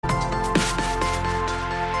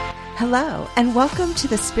Hello, and welcome to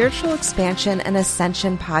the Spiritual Expansion and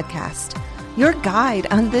Ascension Podcast, your guide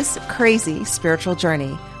on this crazy spiritual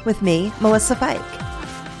journey with me, Melissa Fike.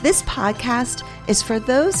 This podcast is for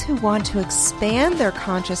those who want to expand their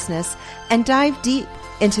consciousness and dive deep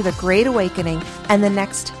into the Great Awakening and the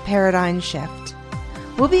next paradigm shift.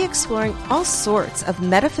 We'll be exploring all sorts of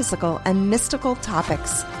metaphysical and mystical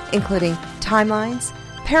topics, including timelines,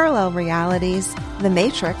 parallel realities, the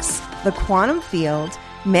Matrix, the quantum field,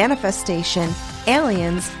 manifestation,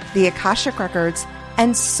 aliens, the Akashic Records,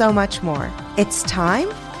 and so much more. It's time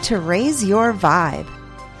to raise your vibe.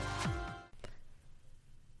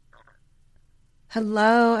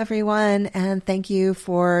 Hello, everyone, and thank you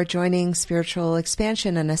for joining Spiritual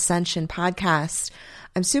Expansion and Ascension Podcast.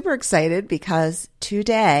 I'm super excited because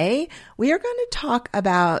today we are going to talk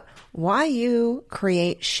about why you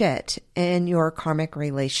create shit in your karmic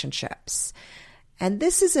relationships. And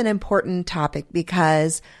this is an important topic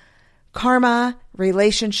because karma,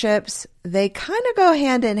 relationships, they kind of go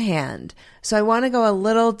hand in hand. So I want to go a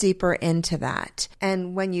little deeper into that.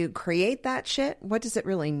 And when you create that shit, what does it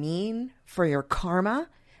really mean for your karma?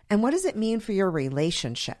 And what does it mean for your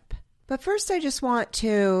relationship? But first, I just want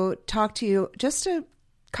to talk to you just a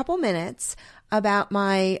couple minutes about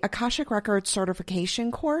my Akashic Records certification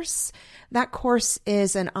course. That course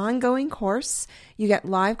is an ongoing course. You get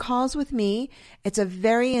live calls with me. It's a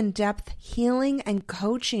very in-depth healing and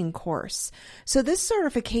coaching course. So this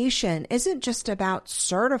certification isn't just about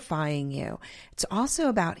certifying you. It's also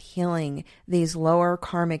about healing these lower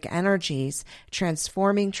karmic energies,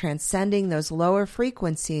 transcending those lower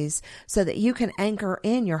frequencies so that you can anchor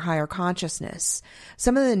in your higher consciousness.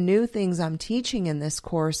 Some of the new things I'm teaching in this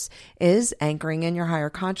course is anchoring in your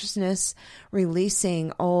higher consciousness,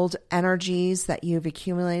 releasing old energies that you've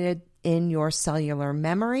accumulated in your cellular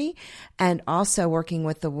memory, and also working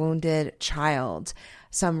with the wounded child.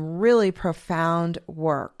 Some really profound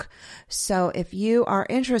work. So if you are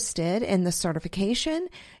interested in the certification,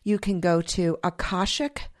 you can go to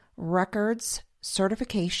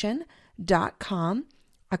AkashicRecordsCertification.com.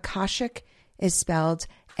 Akashic is spelled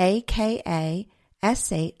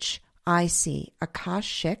AKASHIC.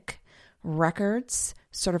 Akashic Records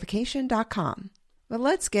Certification.com. But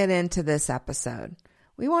let's get into this episode.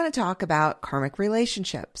 We want to talk about karmic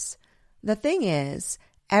relationships. The thing is,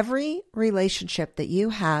 every relationship that you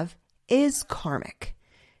have is karmic.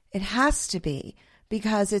 It has to be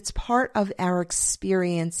because it's part of our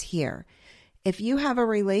experience here. If you have a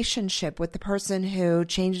relationship with the person who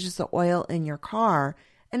changes the oil in your car,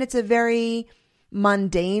 and it's a very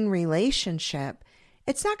mundane relationship,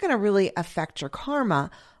 it's not going to really affect your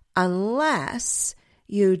karma unless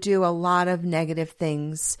you do a lot of negative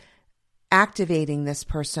things, activating this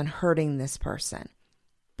person, hurting this person.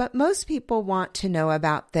 But most people want to know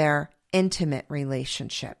about their intimate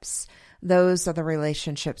relationships. Those are the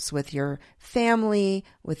relationships with your family,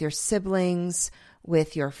 with your siblings,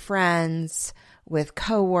 with your friends, with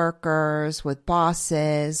coworkers, with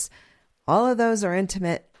bosses. All of those are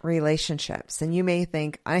intimate relationships. And you may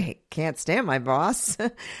think, I can't stand my boss.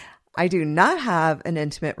 I do not have an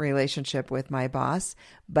intimate relationship with my boss,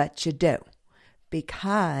 but you do.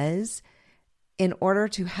 Because in order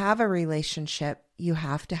to have a relationship, you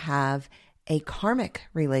have to have a karmic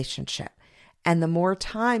relationship. And the more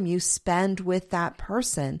time you spend with that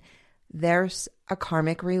person, there's a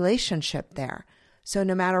karmic relationship there. So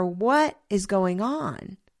no matter what is going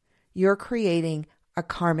on, you're creating a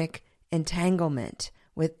karmic entanglement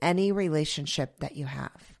with any relationship that you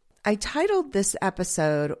have. I titled this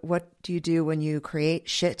episode, What Do You Do When You Create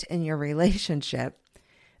Shit in Your Relationship?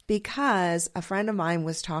 Because a friend of mine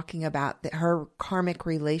was talking about her karmic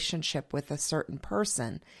relationship with a certain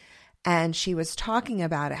person. And she was talking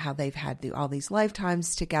about it, how they've had all these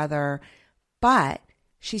lifetimes together. But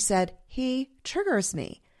she said, he triggers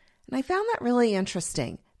me. And I found that really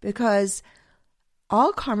interesting because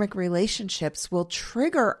all karmic relationships will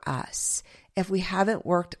trigger us if we haven't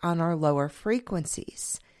worked on our lower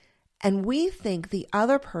frequencies. And we think the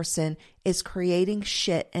other person is creating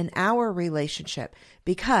shit in our relationship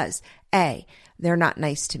because A, they're not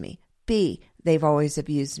nice to me. B, they've always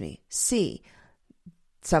abused me. C,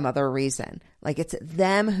 some other reason. Like it's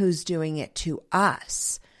them who's doing it to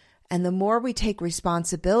us. And the more we take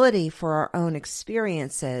responsibility for our own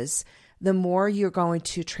experiences, the more you're going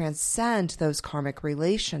to transcend those karmic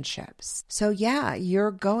relationships. So yeah, you're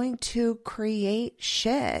going to create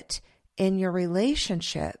shit in your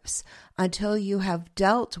relationships until you have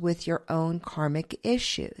dealt with your own karmic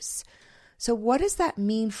issues. So what does that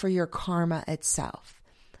mean for your karma itself?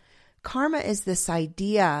 Karma is this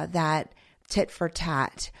idea that tit for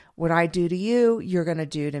tat, what I do to you, you're going to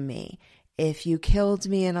do to me. if you killed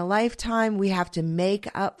me in a lifetime, we have to make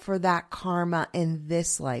up for that karma in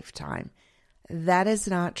this lifetime. That is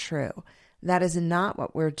not true. That is not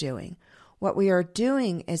what we're doing. What we are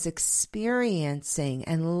doing is experiencing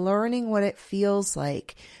and learning what it feels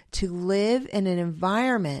like to live in an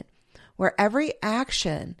environment where every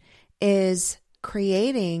action is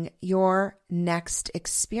creating your next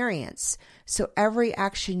experience. So every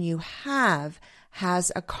action you have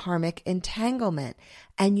has a karmic entanglement,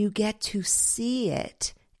 and you get to see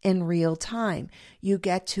it in real time. You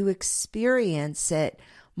get to experience it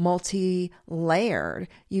multi-layered.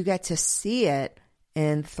 You get to see it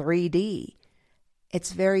in 3D.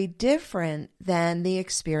 It's very different than the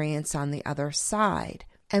experience on the other side.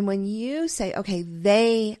 And when you say, okay,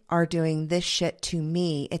 they are doing this shit to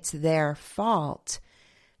me, it's their fault,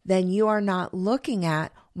 then you are not looking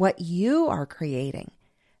at what you are creating.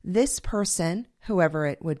 This person, whoever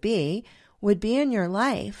it would be in your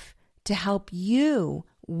life to help you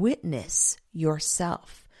witness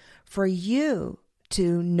yourself, for you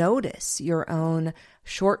to notice your own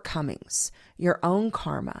shortcomings, your own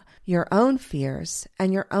karma, your own fears,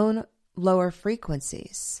 and your own lower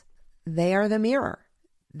frequencies. They are the mirror.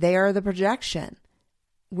 They are the projection.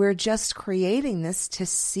 We're just creating this to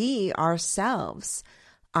see ourselves.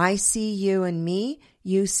 I see you and me,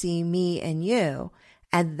 you see me and you.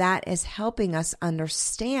 And that is helping us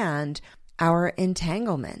understand our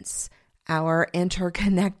entanglements, our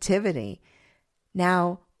interconnectivity.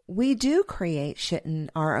 Now, we do create shit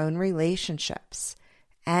in our own relationships.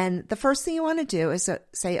 And the first thing you want to do is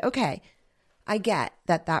say, okay, I get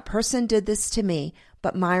that that person did this to me,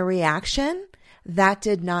 but my reaction, that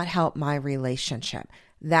did not help my relationship.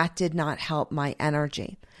 That did not help my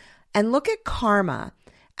energy. And look at karma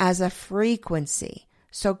as a frequency.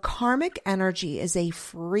 So karmic energy is a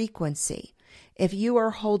frequency. If you are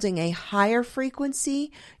holding a higher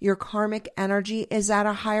frequency, your karmic energy is at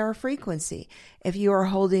a higher frequency. If you are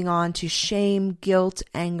holding on to shame, guilt,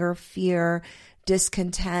 anger, fear,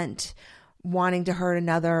 discontent, wanting to hurt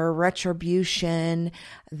another, retribution,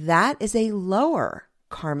 that is a lower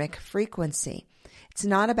karmic frequency. It's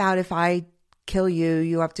not about if I kill you,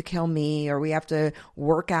 you have to kill me, or we have to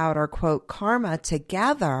work out our quote karma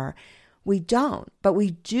together. We don't, but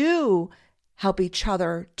we do help each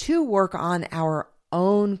other to work on our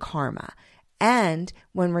own karma. And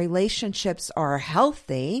when relationships are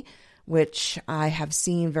healthy, which I have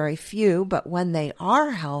seen very few, but when they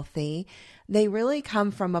are healthy, they really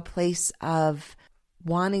come from a place of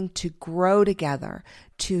wanting to grow together,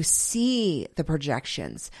 to see the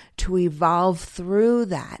projections, to evolve through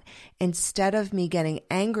that. Instead of me getting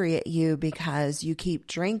angry at you because you keep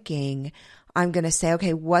drinking, I'm going to say,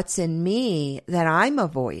 okay, what's in me that I'm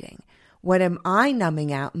avoiding? What am I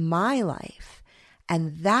numbing out in my life?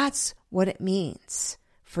 And that's what it means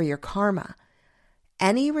for your karma.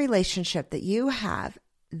 Any relationship that you have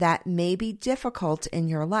that may be difficult in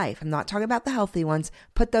your life, I'm not talking about the healthy ones,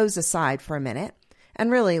 put those aside for a minute. And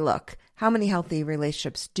really look, how many healthy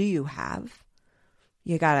relationships do you have?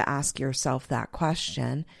 You got to ask yourself that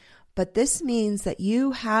question. But this means that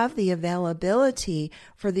you have the availability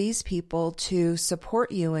for these people to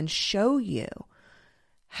support you and show you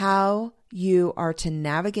how you are to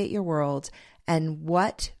navigate your world and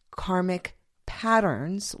what karmic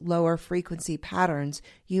patterns, lower frequency patterns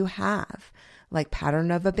you have, like pattern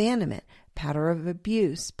of abandonment, pattern of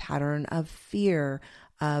abuse, pattern of fear,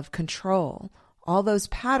 of control. All those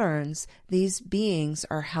patterns, these beings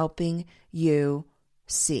are helping you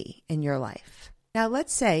see in your life. Now,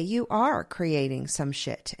 let's say you are creating some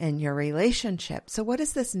shit in your relationship. So what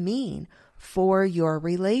does this mean for your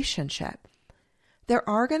relationship? There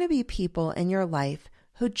are going to be people in your life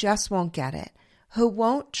who just won't get it, who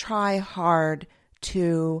won't try hard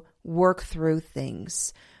to work through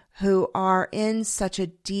things, who are in such a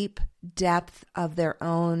deep depth of their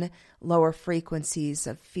own lower frequencies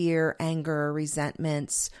of fear, anger,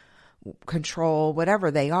 resentments, control, whatever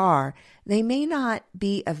they are. They may not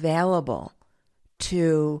be available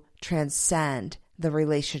to transcend the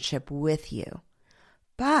relationship with you,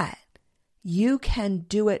 but you can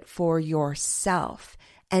do it for yourself,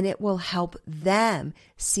 and it will help them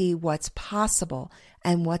see what's possible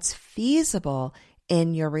and what's feasible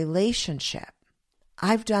in your relationship.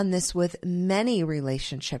 I've done this with many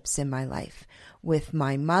relationships in my life, with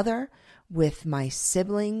my mother, with my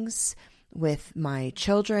siblings, with my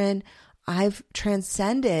children. I've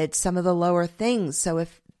transcended some of the lower things. So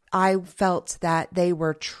if I felt that they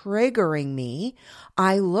were triggering me,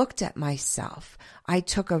 I looked at myself. I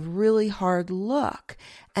took a really hard look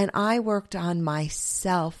and I worked on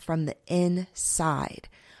myself from the inside.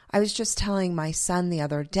 I was just telling my son the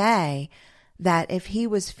other day that if he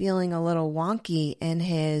was feeling a little wonky in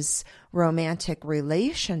his romantic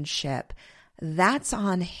relationship, that's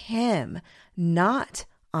on him, not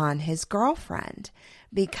on his girlfriend,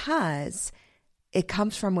 because it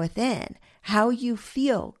comes from within. How you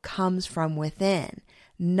feel comes from within,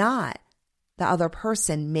 not the other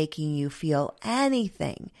person making you feel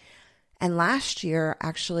anything. And last year,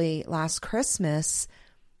 actually last Christmas,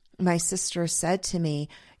 my sister said to me,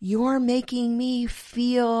 "You're making me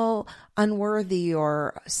feel unworthy,"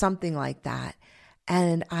 or something like that.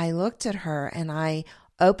 And I looked at her and I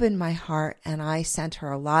opened my heart and I sent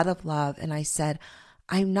her a lot of love. And I said,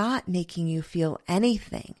 "I'm not making you feel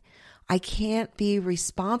anything. I can't be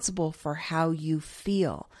responsible for how you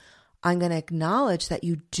feel. I'm going to acknowledge that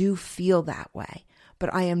you do feel that way,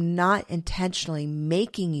 but I am not intentionally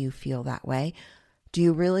making you feel that way. Do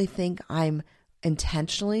you really think I'm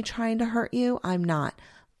intentionally trying to hurt you? I'm not.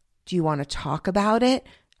 Do you want to talk about it?"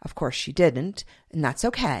 Of course she didn't, and that's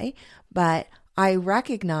okay. But I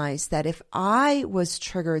recognize that if I was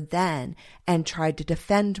triggered then and tried to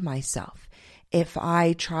defend myself, if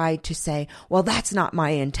I tried to say, "Well, that's not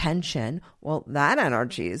my intention," well, that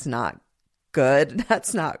energy is not good.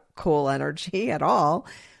 That's not cool energy at all.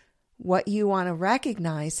 What you want to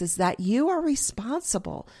recognize is that you are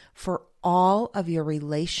responsible for all of your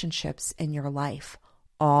relationships in your life,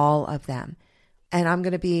 all of them. And I'm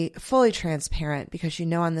going to be fully transparent because you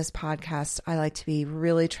know on this podcast, I like to be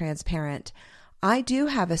really transparent. I do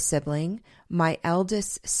have a sibling, my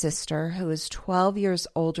eldest sister, who is 12 years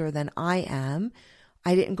older than I am.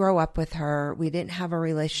 I didn't grow up with her. We didn't have a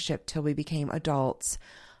relationship till we became adults.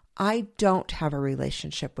 I don't have a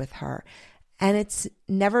relationship with her. And it's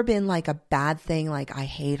never been like a bad thing, like I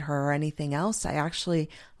hate her or anything else. I actually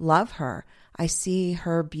love her. I see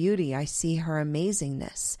her beauty. I see her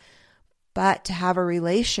amazingness. But to have a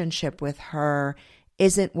relationship with her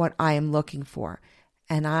isn't what I am looking for.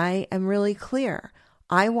 And I am really clear.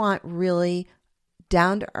 I want really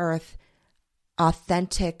down-to-earth,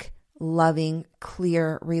 authentic, loving,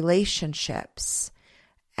 clear relationships.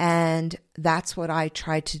 And that's what I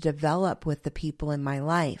try to develop with the people in my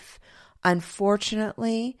life.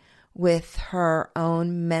 Unfortunately, with her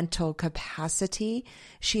own mental capacity,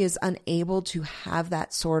 she is unable to have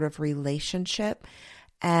that sort of relationship.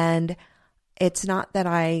 And it's not that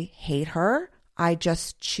I hate her. I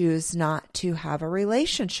just choose not to have a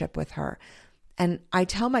relationship with her. And I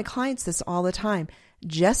tell my clients this all the time.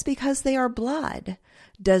 Just because they are blood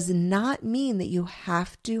does not mean that you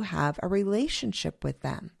have to have a relationship with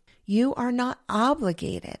them. You are not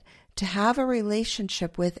obligated to have a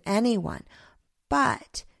relationship with anyone.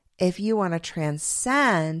 But if you want to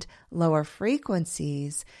transcend lower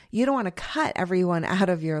frequencies, you don't want to cut everyone out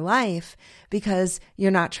of your life because you're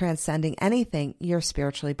not transcending anything. You're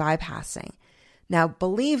spiritually bypassing. Now,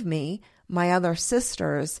 believe me, my other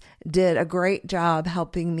sisters did a great job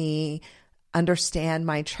helping me understand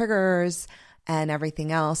my triggers and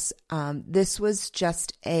everything else. This was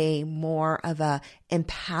just a more of a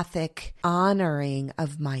empathic honoring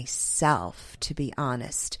of myself, to be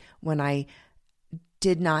honest, when I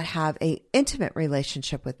did not have an intimate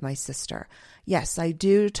relationship with my sister. Yes, I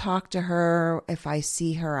do talk to her if I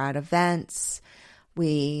see her at events.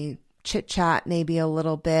 We chit-chat maybe a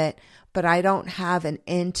little bit, but I don't have an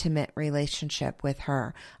intimate relationship with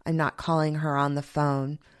her. I'm not calling her on the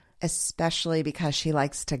phone, especially because she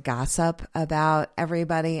likes to gossip about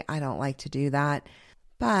everybody. I don't like to do that.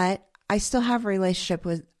 But I still have a relationship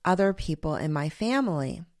with other people in my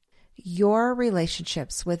family. Your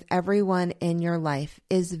relationships with everyone in your life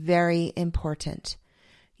is very important.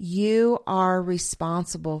 You are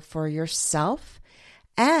responsible for yourself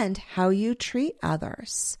and how you treat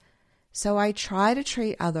others. So I try to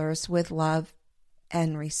treat others with love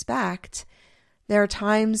and respect. There are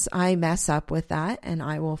times I mess up with that, and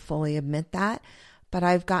I will fully admit that. But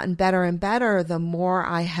I've gotten better and better the more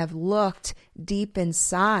I have looked deep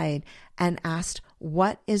inside and asked,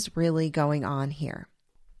 what is really going on here?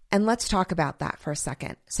 And let's talk about that for a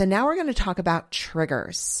second. So now we're going to talk about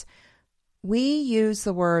triggers. We use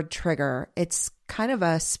the word trigger. It's kind of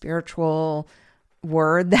a spiritual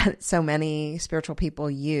word that so many spiritual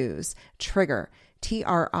people use. Trigger,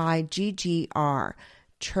 T-R-I-G-G-R,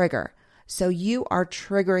 trigger. So you are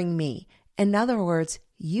triggering me. In other words,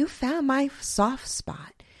 you found my soft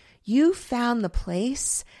spot. You found the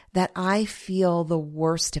place that I feel the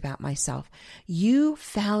worst about myself. You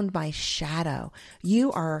found my shadow.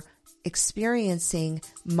 You are experiencing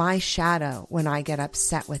my shadow when I get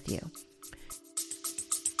upset with you.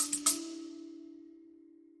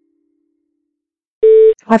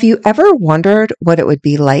 Have you ever wondered what it would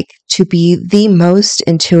be like to be the most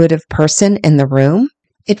intuitive person in the room?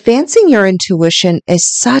 Advancing your intuition is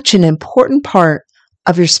such an important part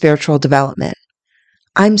of your spiritual development.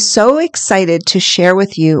 I'm so excited to share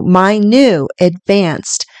with you my new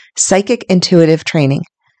advanced psychic intuitive training.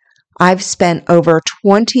 I've spent over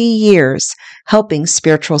 20 years helping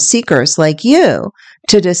spiritual seekers like you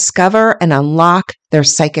to discover and unlock their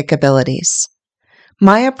psychic abilities.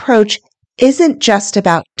 My approach isn't just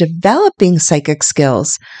about developing psychic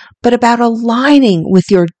skills, but about aligning with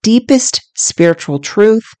your deepest spiritual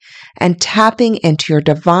truth and tapping into your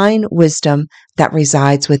divine wisdom that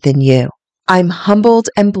resides within you. I'm humbled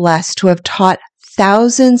and blessed to have taught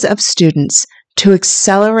thousands of students to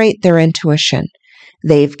accelerate their intuition.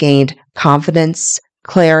 They've gained confidence,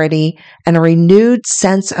 clarity, and a renewed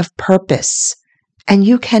sense of purpose. And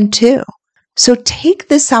you can too. So take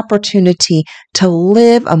this opportunity to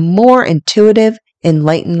live a more intuitive,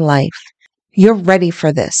 enlightened life. You're ready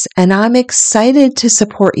for this, and I'm excited to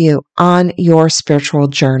support you on your spiritual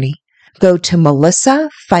journey. Go to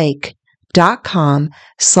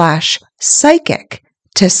melissafike.com/psychic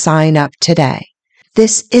to sign up today.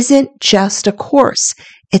 This isn't just a course.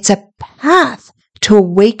 It's a path to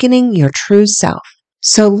awakening your true self.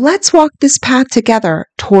 So let's walk this path together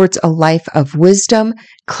towards a life of wisdom,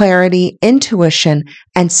 clarity, intuition,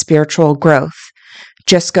 and spiritual growth.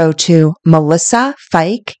 Just go to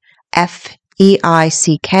melissafike,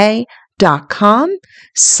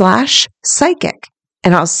 FEICK.com/psychic,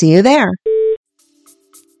 and I'll see you there.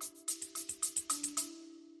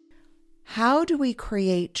 How do we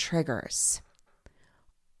create triggers?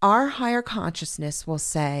 Our higher consciousness will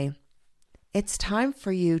say, it's time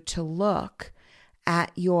for you to look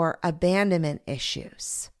at your abandonment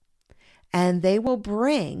issues. And they will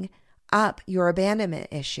bring up your abandonment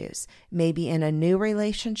issues, maybe in a new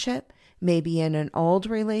relationship, maybe in an old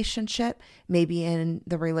relationship, maybe in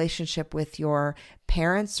the relationship with your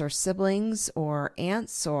parents or siblings or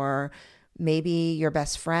aunts, or maybe your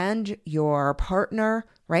best friend, your partner,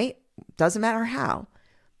 right? Doesn't matter how.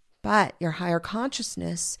 But your higher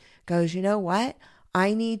consciousness goes, you know what?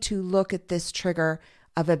 I need to look at this trigger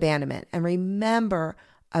of abandonment. And remember,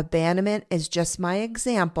 abandonment is just my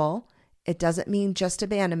example. It doesn't mean just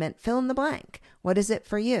abandonment. Fill in the blank. What is it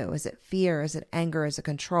for you? Is it fear? Is it anger? Is it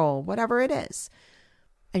control? Whatever it is.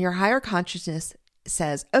 And your higher consciousness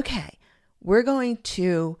says, okay, we're going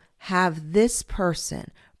to have this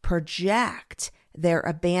person project their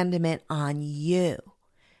abandonment on you.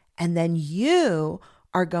 And then you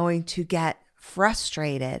are going to get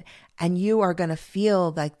frustrated and you are going to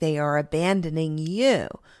feel like they are abandoning you,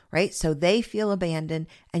 right? So they feel abandoned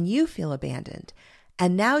and you feel abandoned.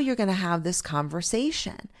 And now you're going to have this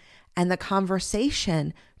conversation, and the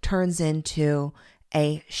conversation turns into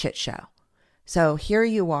a shit show. So here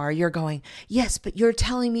you are, you're going, yes, but you're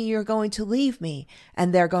telling me you're going to leave me.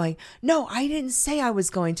 And they're going, no, I didn't say I was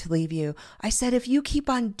going to leave you. I said, if you keep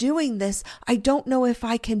on doing this, I don't know if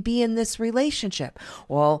I can be in this relationship.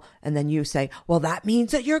 Well, and then you say, well, that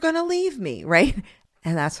means that you're going to leave me, right?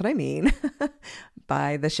 And that's what I mean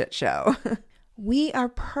by the shit show. We are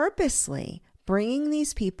purposely bringing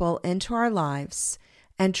these people into our lives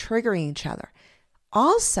and triggering each other.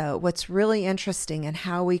 Also, what's really interesting in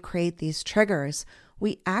how we create these triggers,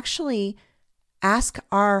 we actually ask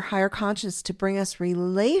our higher conscious to bring us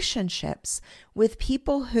relationships with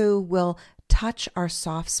people who will touch our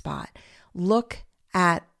soft spot, look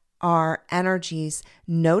at our energies,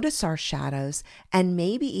 notice our shadows, and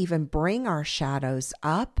maybe even bring our shadows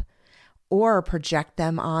up or project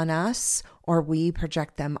them on us, or we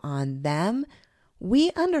project them on them.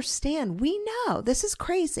 We understand, we know, this is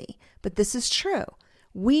crazy, but this is true.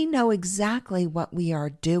 We know exactly what we are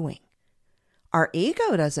doing. Our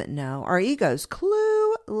ego doesn't know. Our ego's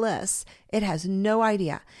clueless. It has no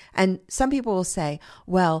idea. And some people will say,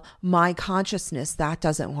 well, my consciousness, that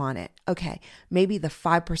doesn't want it. Okay, maybe the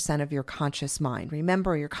 5% of your conscious mind.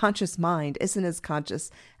 Remember, your conscious mind isn't as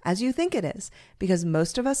conscious as you think it is, because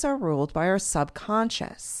most of us are ruled by our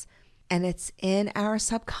subconscious. And it's in our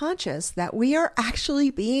subconscious that we are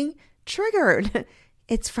actually being triggered.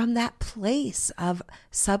 It's from that place of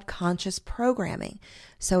subconscious programming.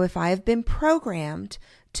 So if I have been programmed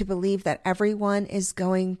to believe that everyone is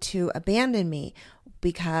going to abandon me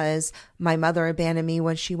because my mother abandoned me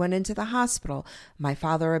when she went into the hospital, my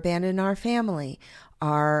father abandoned our family,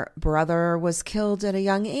 our brother was killed at a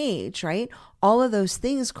young age, right? All of those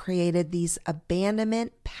things created these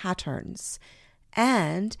abandonment patterns.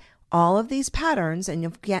 And all of these patterns,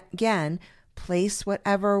 and again, place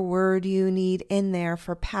whatever word you need in there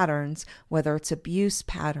for patterns, whether it's abuse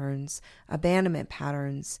patterns, abandonment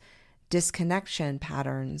patterns, disconnection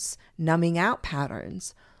patterns, numbing out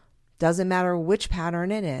patterns. Doesn't matter which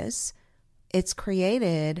pattern it is. It's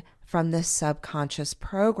created from this subconscious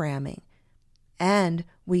programming. And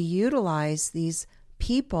we utilize these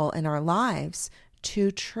people in our lives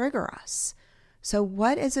to trigger us. So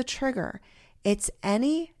what is a trigger? It's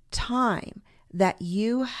any time that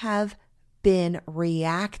you have been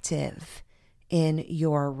reactive in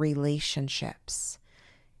your relationships.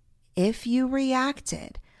 If you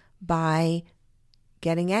reacted by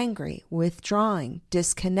getting angry, withdrawing,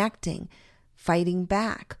 disconnecting, fighting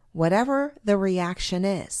back, whatever the reaction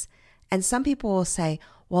is. And some people will say,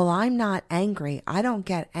 well, I'm not angry. I don't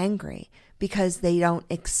get angry, because they don't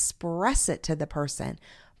express it to the person.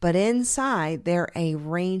 But inside, they're a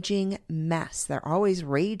raging mess. They're always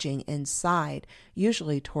raging inside,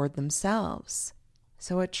 usually toward themselves.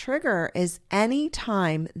 So a trigger is any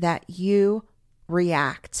time that you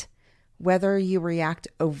react, whether you react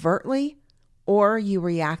overtly or you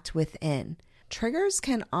react within. Triggers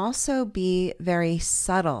can also be very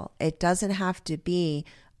subtle. It doesn't have to be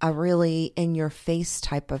a really in-your-face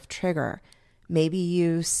type of trigger. Maybe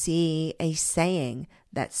you see a saying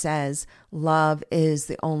that says, love is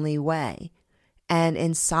the only way. And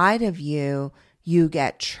inside of you, you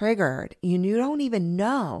get triggered. You don't even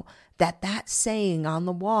know that that saying on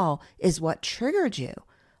the wall is what triggered you.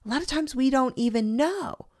 A lot of times we don't even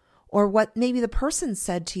know. Or what maybe the person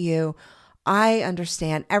said to you, I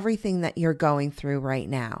understand everything that you're going through right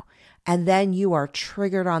now. And then you are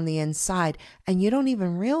triggered on the inside and you don't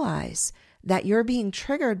even realize that you're being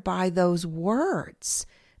triggered by those words,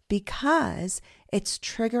 because it's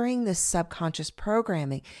triggering this subconscious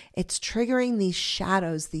programming. It's triggering these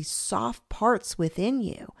shadows, these soft parts within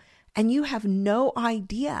you. And you have no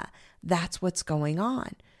idea that's what's going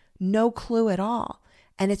on. No clue at all.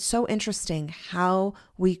 And it's so interesting how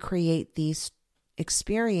we create these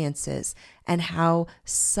experiences and how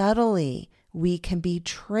subtly we can be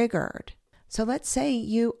triggered. So let's say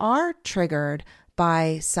you are triggered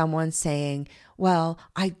by someone saying, well,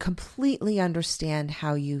 I completely understand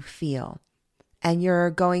how you feel. And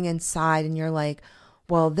you're going inside and you're like,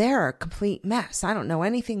 well, they're a complete mess. I don't know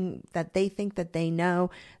anything that they think that they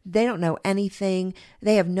know. They don't know anything.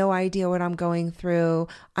 They have no idea what I'm going through.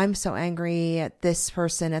 I'm so angry at this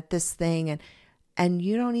person, at this thing. And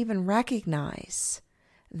you don't even recognize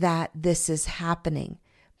that this is happening,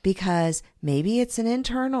 because maybe it's an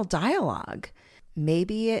internal dialogue.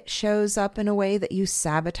 Maybe it shows up in a way that you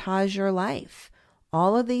sabotage your life.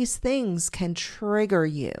 All of these things can trigger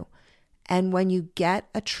you. And when you get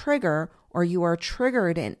a trigger, or you are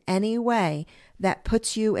triggered in any way that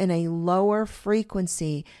puts you in a lower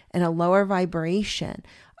frequency and a lower vibration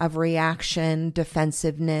of reaction,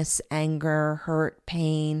 defensiveness, anger, hurt,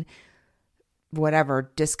 pain,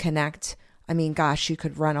 whatever, disconnect. I mean, gosh, you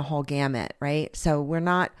could run a whole gamut, right? So we're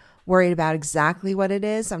not worried about exactly what it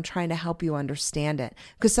is. I'm trying to help you understand it.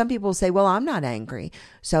 Because some people say, well, I'm not angry.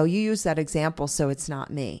 So you use that example, so it's not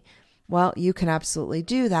me. Well, you can absolutely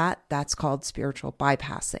do that. That's called spiritual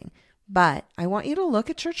bypassing. But I want you to look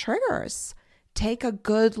at your triggers. Take a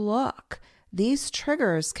good look. These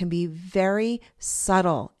triggers can be very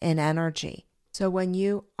subtle in energy. So when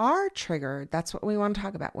you are triggered, that's what we want to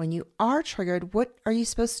talk about. When you are triggered, what are you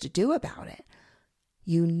supposed to do about it?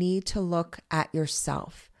 You need to look at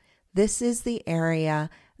yourself. This is the area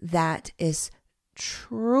that is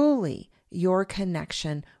truly your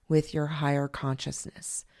connection with your higher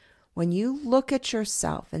consciousness. When you look at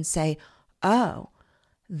yourself and say, oh,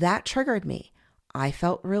 that triggered me. I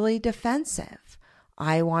felt really defensive.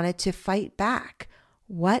 I wanted to fight back.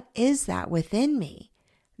 What is that within me?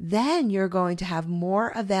 Then you're going to have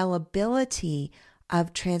more availability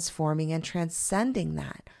of transforming and transcending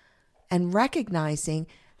that, and recognizing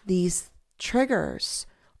these triggers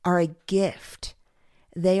are a gift.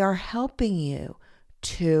 They are helping you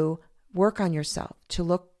to work on yourself, to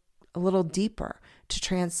look a little deeper, to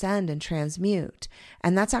transcend and transmute.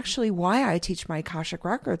 And that's actually why I teach my Akashic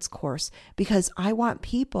Records course, because I want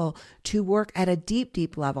people to work at a deep,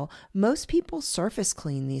 deep level. Most people surface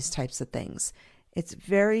clean these types of things. It's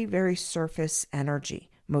very, very surface energy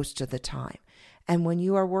most of the time. And when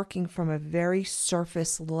you are working from a very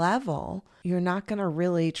surface level, you're not going to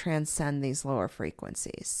really transcend these lower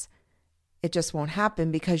frequencies. It just won't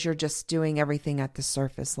happen because you're just doing everything at the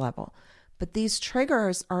surface level. But these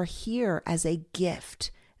triggers are here as a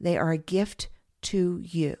gift. They are a gift to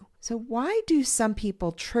you. So why do some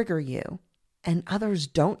people trigger you and others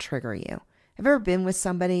don't trigger you? Have you ever been with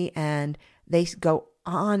somebody and they go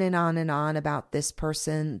on and on and on about this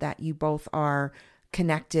person that you both are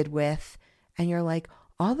connected with, and you're like,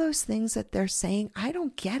 all those things that they're saying, I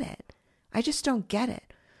don't get it. I just don't get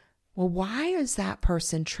it. Well, why is that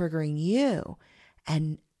person triggering you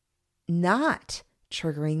and not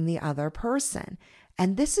triggering the other person.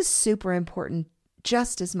 And this is super important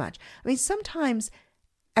just as much. I mean, sometimes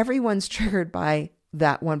everyone's triggered by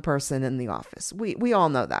that one person in the office. We all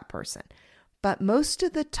know that person. But most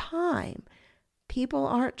of the time, people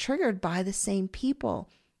aren't triggered by the same people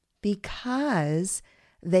because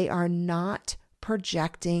they are not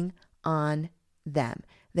projecting on them.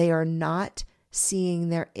 They are not seeing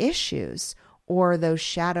their issues or those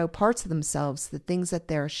shadow parts of themselves, the things that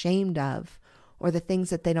they're ashamed of or the things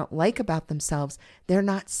that they don't like about themselves. They're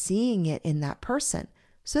not seeing it in that person.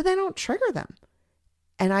 So they don't trigger them.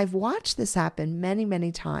 And I've watched this happen many,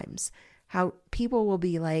 many times, how people will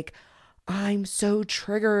be like, I'm so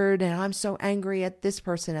triggered and I'm so angry at this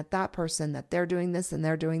person, at that person, that they're doing this and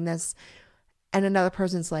they're doing this. And another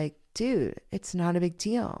person's like, dude, it's not a big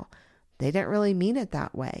deal. They didn't really mean it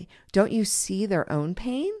that way. Don't you see their own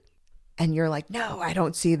pain? And you're like, no, I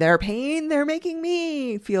don't see their pain. They're making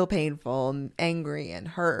me feel painful and angry and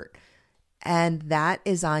hurt. And that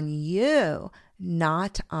is on you,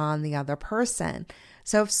 not on the other person.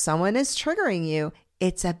 So if someone is triggering you,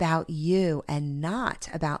 it's about you and not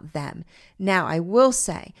about them. Now, I will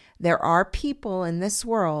say there are people in this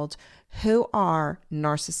world who are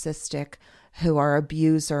narcissistic, who are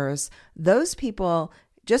abusers. Those people,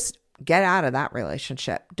 just get out of that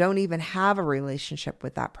relationship. Don't even have a relationship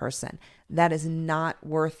with that person. That is not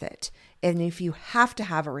worth it. And if you have to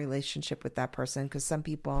have a relationship with that person, because some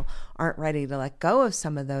people aren't ready to let go of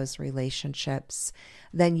some of those relationships,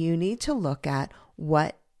 then you need to look at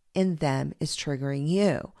what in them is triggering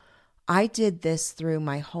you. I did this through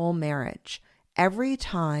my whole marriage. Every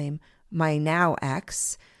time my now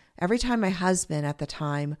ex, every time my husband at the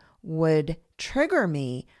time would trigger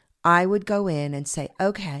me, I would go in and say,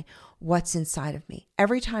 okay, what's inside of me?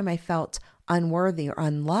 Every time I felt unworthy or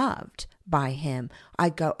unloved by him,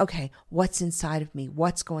 I'd go, okay, what's inside of me?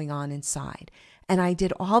 What's going on inside? And I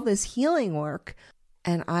did all this healing work,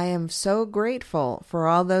 and I am so grateful for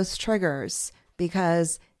all those triggers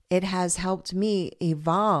because it has helped me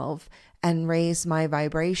evolve and raise my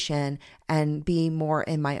vibration and be more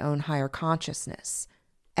in my own higher consciousness.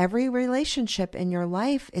 Every relationship in your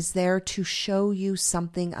life is there to show you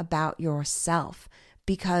something about yourself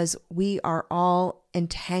because we are all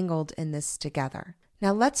entangled in this together.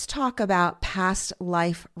 Now let's talk about past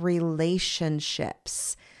life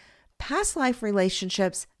relationships. Past life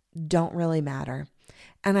relationships don't really matter.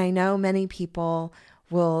 And I know many people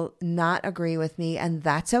will not agree with me, and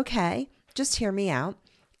that's okay. Just hear me out.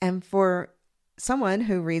 And for someone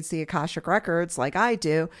who reads the Akashic Records like I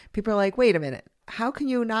do, people are like, wait a minute, how can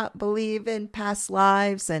you not believe in past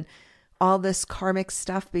lives and all this karmic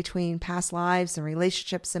stuff between past lives and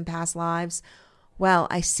relationships in past lives? Well,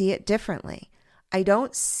 I see it differently. I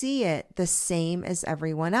don't see it the same as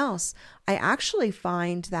everyone else. I actually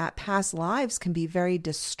find that past lives can be very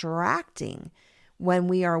distracting when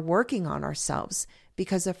we are working on ourselves,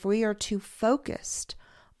 because if we are too focused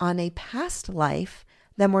on a past life,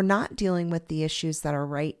 then we're not dealing with the issues that are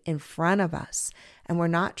right in front of us, and we're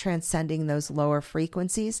not transcending those lower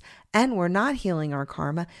frequencies, and we're not healing our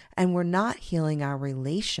karma, and we're not healing our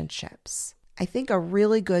relationships. I think a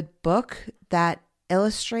really good book that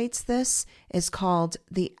illustrates this is called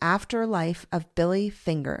The Afterlife of Billy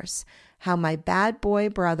Fingers: How My Bad Boy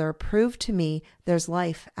Brother Proved to Me There's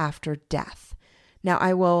Life After Death. Now,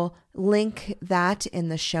 I will link that in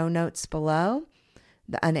the show notes below,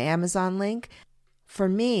 an Amazon link. For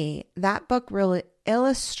me, that book really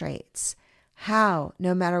illustrates how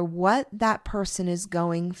no matter what that person is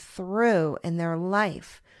going through in their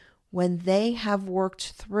life, when they have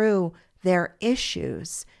worked through their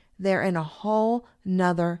issues, they're in a whole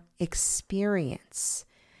nother experience.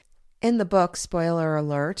 In the book, spoiler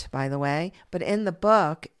alert, by the way, but in the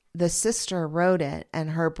book, the sister wrote it and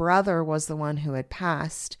her brother was the one who had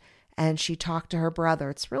passed, and she talked to her brother.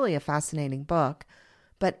 It's really a fascinating book.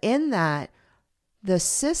 But in that, the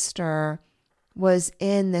sister was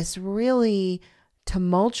in this really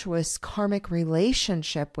tumultuous karmic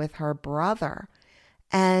relationship with her brother,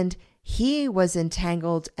 and he was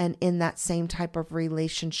entangled and in that same type of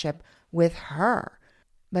relationship with her.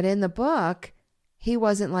 But in the book, he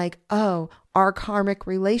wasn't like, oh, our karmic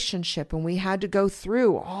relationship, and we had to go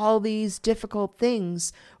through all these difficult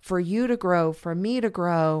things for you to grow, for me to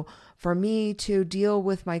grow, for me to deal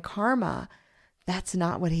with my karma. That's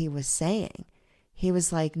not what he was saying. He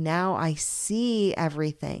was like, now I see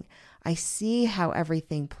everything. I see how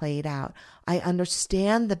everything played out. I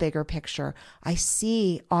understand the bigger picture. I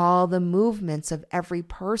see all the movements of every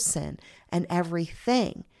person and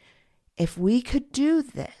everything. If we could do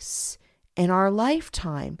this in our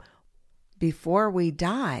lifetime before we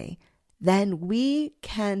die, then we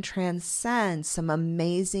can transcend some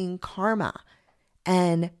amazing karma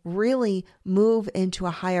and really move into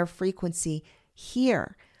a higher frequency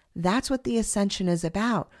here. That's what the ascension is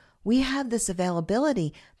about. We have this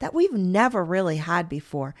availability that we've never really had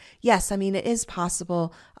before. Yes, I mean, it is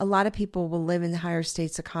possible. A lot of people will live in higher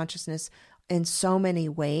states of consciousness in so many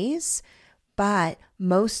ways, but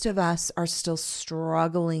most of us are still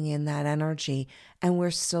struggling in that energy, and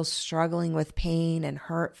we're still struggling with pain and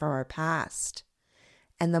hurt from our past.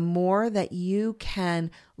 And the more that you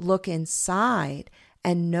can look inside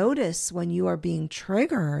and notice when you are being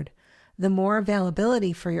triggered, the more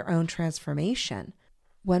availability for your own transformation.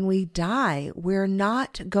 When we die, we're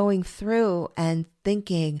not going through and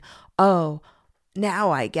thinking, oh,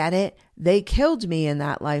 now I get it. They killed me in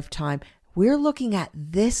that lifetime. We're looking at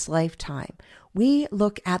this lifetime. We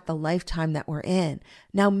look at the lifetime that we're in.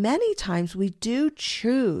 Now, many times we do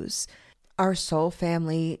choose our soul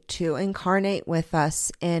family to incarnate with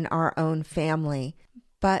us in our own family.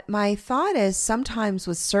 But my thought is sometimes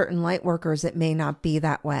with certain light workers, it may not be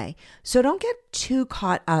that way. So don't get too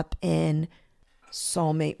caught up in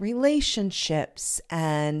soulmate relationships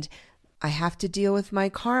and I have to deal with my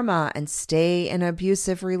karma and stay in an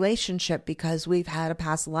abusive relationship because we've had a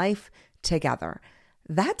past life together.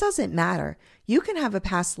 That doesn't matter. You can have a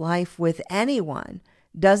past life with anyone.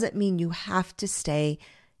 Doesn't mean you have to stay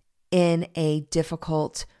in a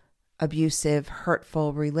difficult, abusive,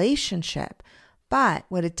 hurtful relationship. But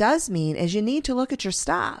what it does mean is you need to look at your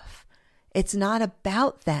stuff. It's not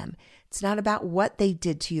about them. It's not about what they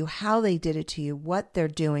did to you, how they did it to you, what they're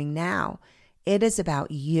doing now. It is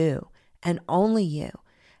about you and only you.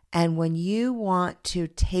 And when you want to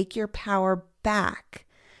take your power back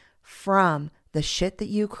from the shit that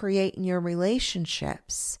you create in your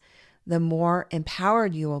relationships, the more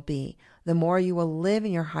empowered you will be, the more you will live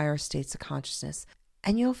in your higher states of consciousness,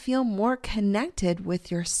 and you'll feel more connected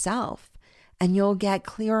with yourself, and you'll get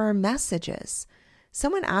clearer messages.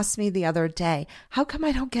 Someone asked me the other day, how come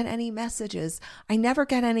I don't get any messages? I never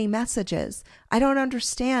get any messages. I don't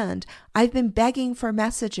understand. I've been begging for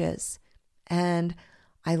messages. And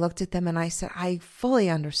I looked at them and I said, I fully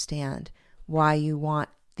understand why you want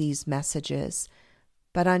these messages.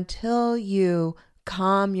 But until you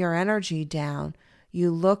calm your energy down,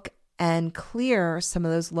 you look and clear some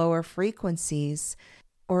of those lower frequencies,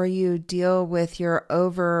 or you deal with your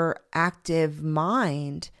overactive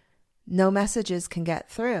mind, no messages can get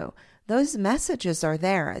through. Those messages are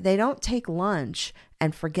there. They don't take lunch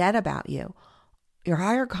and forget about you. Your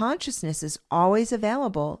higher consciousness is always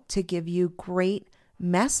available to give you great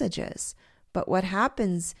messages. But what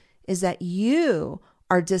happens is that you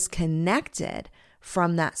are disconnected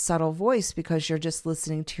from that subtle voice because you're just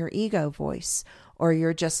listening to your ego voice, or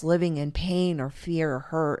you're just living in pain or fear or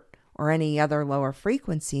hurt or any other lower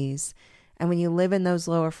frequencies. And when you live in those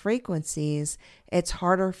lower frequencies, it's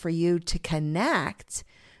harder for you to connect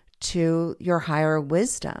to your higher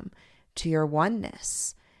wisdom, to your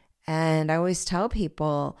oneness. And I always tell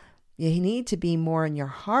people, you need to be more in your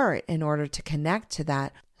heart in order to connect to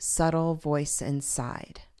that subtle voice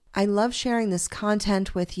inside. I love sharing this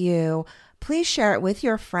content with you. Please share it with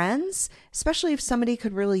your friends, especially if somebody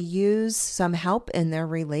could really use some help in their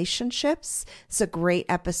relationships. It's a great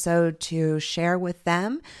episode to share with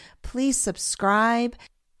them. Please subscribe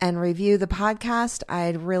and review the podcast.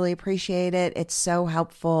 I'd really appreciate it. It's so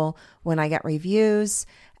helpful when I get reviews.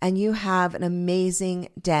 And you have an amazing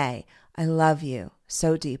day. I love you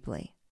so deeply.